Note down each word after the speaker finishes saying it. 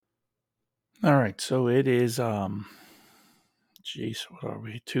All right, so it is what are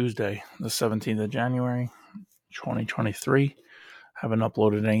we? Tuesday, the 17th of January, 2023. Haven't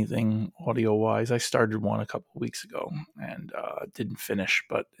uploaded anything audio wise. I started one a couple of weeks ago and didn't finish,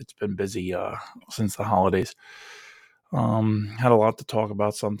 but it's been busy since the holidays. Had a lot to talk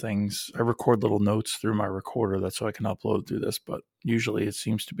about some things. I record little notes through my recorder. That's so I can upload through this, but usually it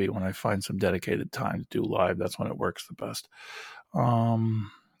seems to be when I find some dedicated time to do live, that's when it works the best.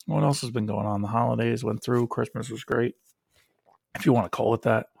 What else has been going on? The holidays went through. Christmas was great, if you want to call it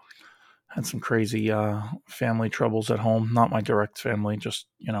that. Had some crazy family troubles at home. Not my direct family, just,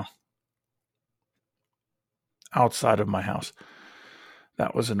 outside of my house.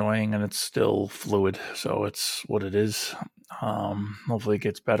 That was annoying, and it's still fluid, so it's what it is. Hopefully it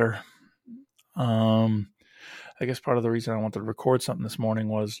gets better. I guess part of the reason I wanted to record something this morning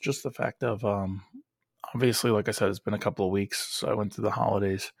was just the fact of, obviously, like I said, it's been a couple of weeks, so I went through the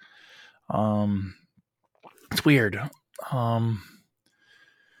holidays. It's weird. When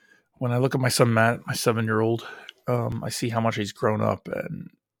I look at my son Matt, my 7-year-old, I see how much he's grown up, and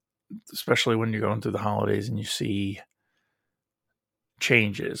especially when you're going through the holidays and you see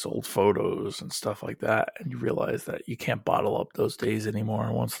changes, old photos and stuff like that, and you realize that you can't bottle up those days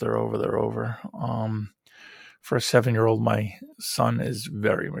anymore. Once they're over, they're over. For a 7-year-old, my son is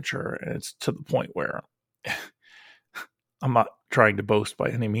very mature, and it's to the point where I'm not trying to boast by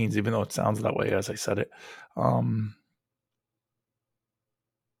any means, even though it sounds that way as I said it.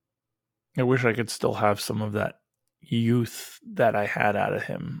 I wish I could still have some of that youth that I had out of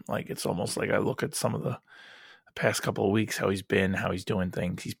him. Like, it's almost like I look at some of the past couple of weeks, how he's been, how he's doing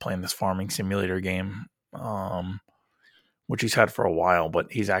things. He's playing this farming simulator game, which he's had for a while,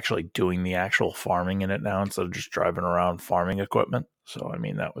 but he's actually doing the actual farming in it now instead of just driving around farming equipment. So, I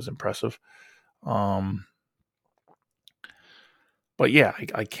mean, that was impressive. But yeah,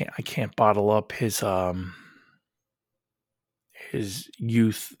 I can't bottle up his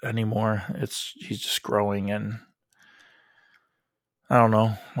youth anymore. He's just growing, and I don't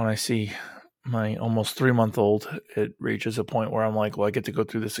know, when I see my almost 3-month-old, it reaches a point where I'm like, well, I get to go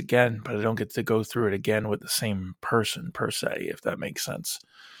through this again, but I don't get to go through it again with the same person per se, if that makes sense.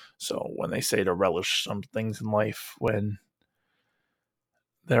 So when they say to relish some things in life when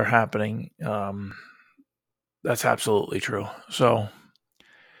they're happening, that's absolutely true. So,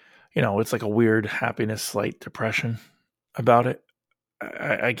 it's like a weird happiness, slight depression about it.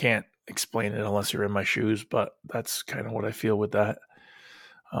 I can't explain it unless you're in my shoes, but that's kind of what I feel with that.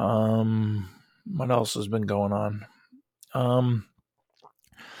 What else has been going on?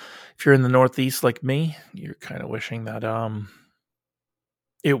 If you're in the Northeast like me, you're kind of wishing that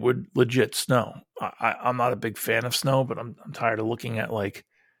it would legit snow. I'm not a big fan of snow, but I'm tired of looking at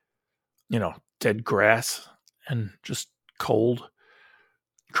dead grass and just cold,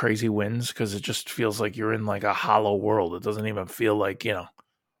 crazy winds, because it just feels like you're in like a hollow world. It doesn't even feel like,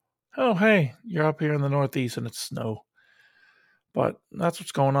 oh, hey, you're up here in the Northeast and it's snow. But that's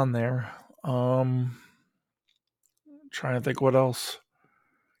what's going on there. Trying to think what else.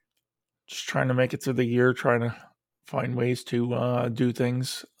 Just trying to make it through the year, trying to find ways to do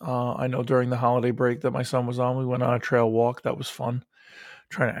things. I know during the holiday break that my son was on, we went on a trail walk. That was fun.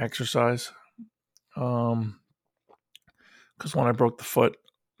 Trying to exercise. Because when I broke the foot,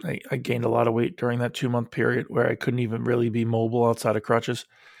 I gained a lot of weight during that 2-month period where I couldn't even really be mobile outside of crutches.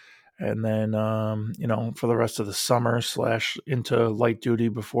 And then, for the rest of the summer / into light duty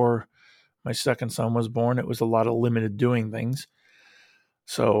before my second son was born, it was a lot of limited doing things.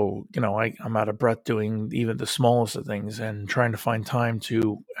 So, I'm out of breath doing even the smallest of things and trying to find time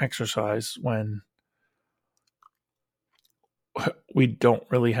to exercise when we don't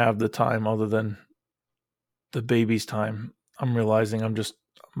really have the time other than the baby's time. I'm realizing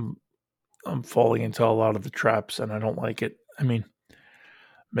I'm falling into a lot of the traps, and I don't like it. I mean,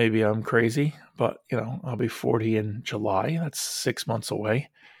 maybe I'm crazy, but I'll be 40 in July. That's 6 months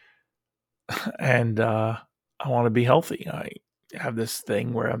away. And I want to be healthy. I have this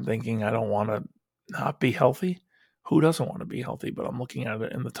thing where I'm thinking I don't want to not be healthy. Who doesn't want to be healthy? But I'm looking at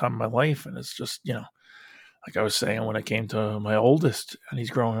it in the time of my life, and it's just, like I was saying when it came to my oldest, and he's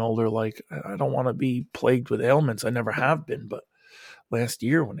growing older, like, I don't want to be plagued with ailments. I never have been, but last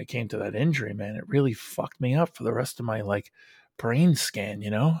year when it came to that injury, man, it really fucked me up for the rest of my, brain scan,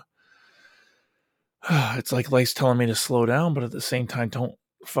 It's like life's telling me to slow down, but at the same time, don't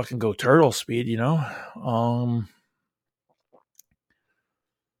fucking go turtle speed, And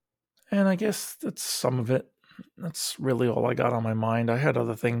I guess that's some of it. That's really all I got on my mind. I had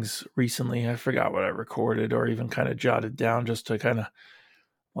other things recently. I forgot what I recorded or even kind of jotted down just to kind of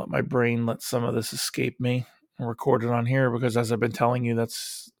let my brain let some of this escape me and record it on here, because as I've been telling you,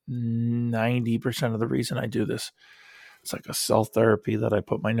 that's 90% of the reason I do this. It's like a self-therapy that I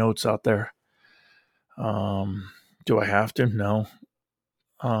put my notes out there. Do I have to? No.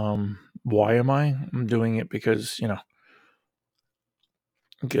 Why am I? I'm doing it because,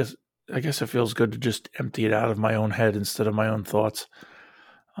 I guess it feels good to just empty it out of my own head instead of my own thoughts.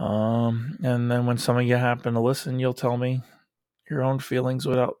 And then when some of you happen to listen, you'll tell me your own feelings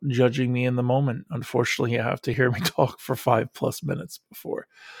without judging me in the moment. Unfortunately, you have to hear me talk for 5+ minutes before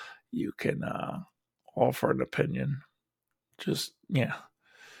you can offer an opinion. That's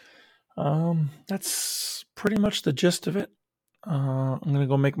pretty much the gist of it. I'm going to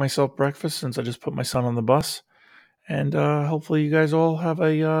go make myself breakfast since I just put my son on the bus. And hopefully you guys all have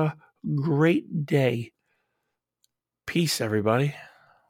a great day. Peace, everybody.